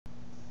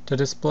To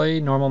display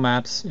normal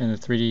maps in the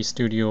 3D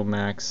Studio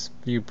Max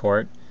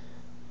viewport,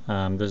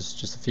 there's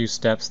just a few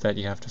steps that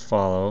you have to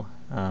follow.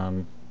 A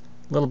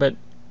little bit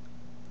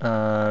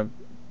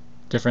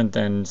different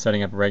than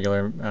setting up a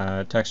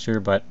regular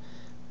texture, but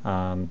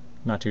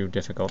not too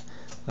difficult.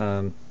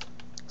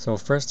 So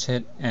first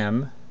hit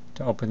M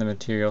to open the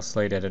material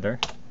slate editor.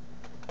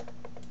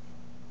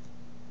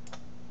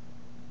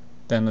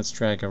 Then let's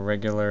drag a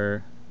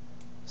regular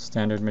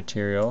standard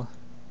material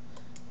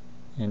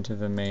into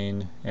the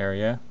main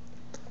area.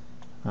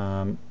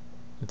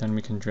 Then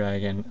we can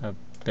drag in a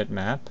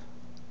bitmap,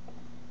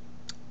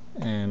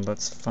 and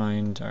let's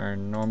find our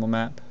normal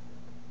map.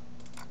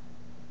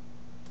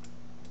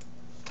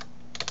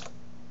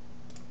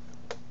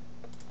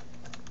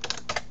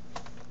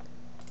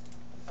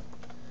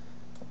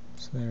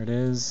 So there it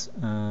is.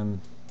 Then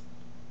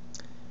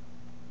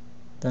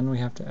we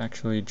have to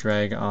actually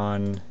drag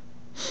on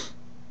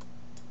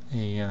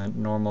a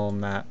normal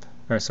map,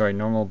 or sorry,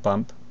 normal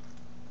bump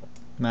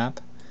map.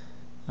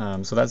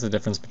 So that's the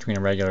difference between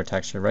a regular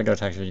texture. Regular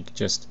texture, you could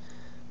just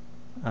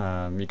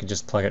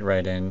plug it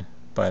right in,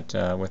 but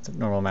with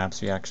normal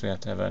maps, you actually have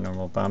to have a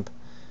normal bump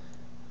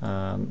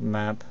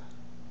map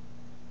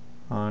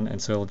on, and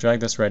so we'll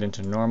drag this right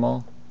into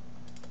normal.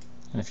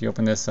 And if you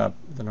open this up,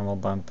 the normal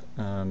bump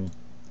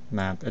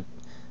map, it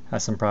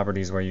has some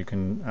properties where you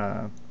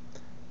can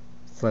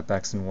flip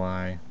X and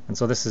Y, and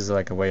so this is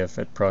like a way of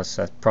it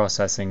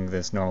processing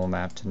this normal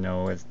map to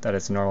know that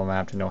it's a normal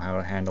map, to know how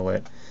to handle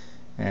it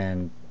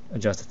and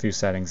adjust a few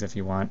settings if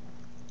you want.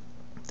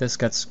 This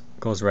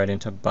goes right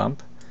into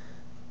bump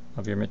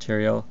of your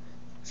material.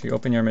 If you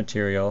open your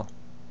material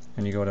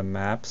and you go to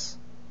maps,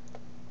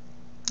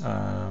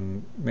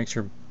 make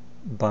sure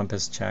bump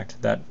is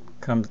checked. That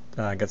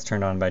gets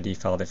turned on by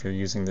default if you're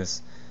using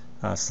this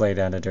slate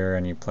editor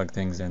and you plug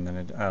things in, then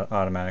it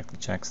automatically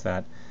checks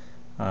that.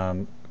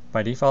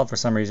 By default, for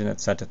some reason,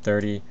 it's set to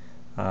 30.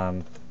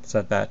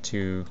 Set that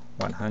to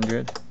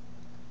 100.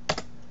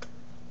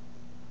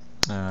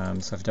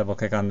 So if you double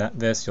click on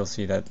this, you'll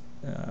see that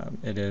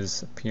it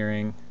is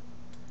appearing.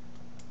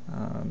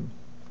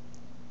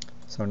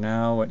 So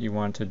now what you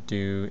want to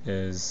do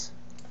is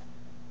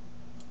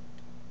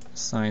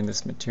assign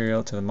this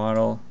material to the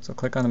model. So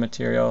click on the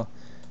material,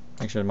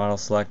 make sure the model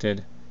is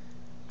selected,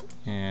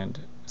 and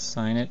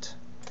assign it.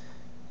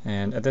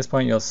 And at this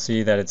point you'll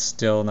see that it's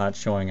still not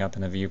showing up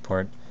in the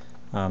viewport.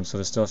 So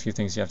there's still a few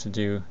things you have to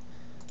do.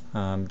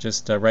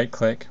 Just right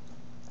click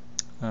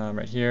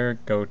right here,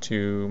 go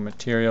to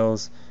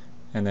materials,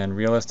 and then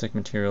realistic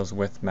materials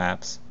with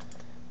maps.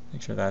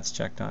 Make sure that's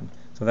checked on.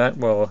 So that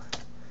will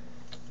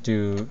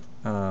do,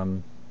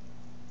 that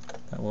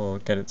will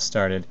get it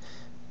started.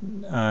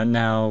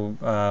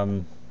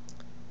 Now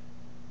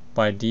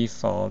by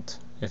default,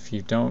 if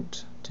you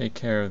don't take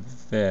care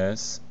of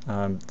this,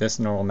 this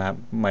normal map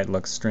might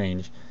look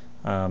strange.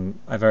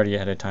 I've already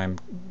ahead of time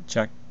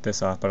checked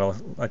this off, but I'll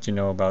let you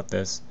know about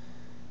this.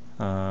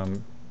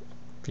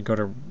 If you go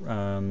to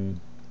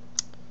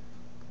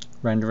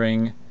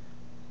rendering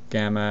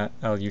gamma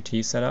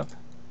LUT setup,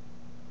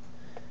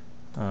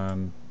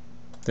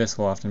 this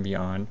will often be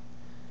on,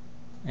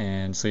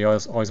 and so you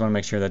always want to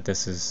make sure that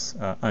this is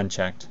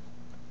unchecked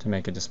to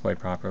make it display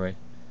properly.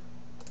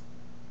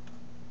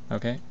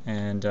 Okay,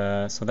 and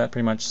so that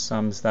pretty much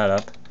sums that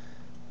up.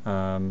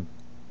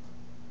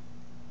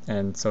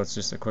 And so it's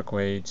just a quick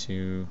way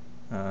to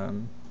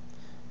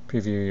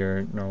preview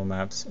your normal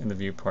maps in the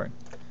viewport.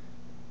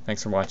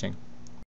 Thanks for watching.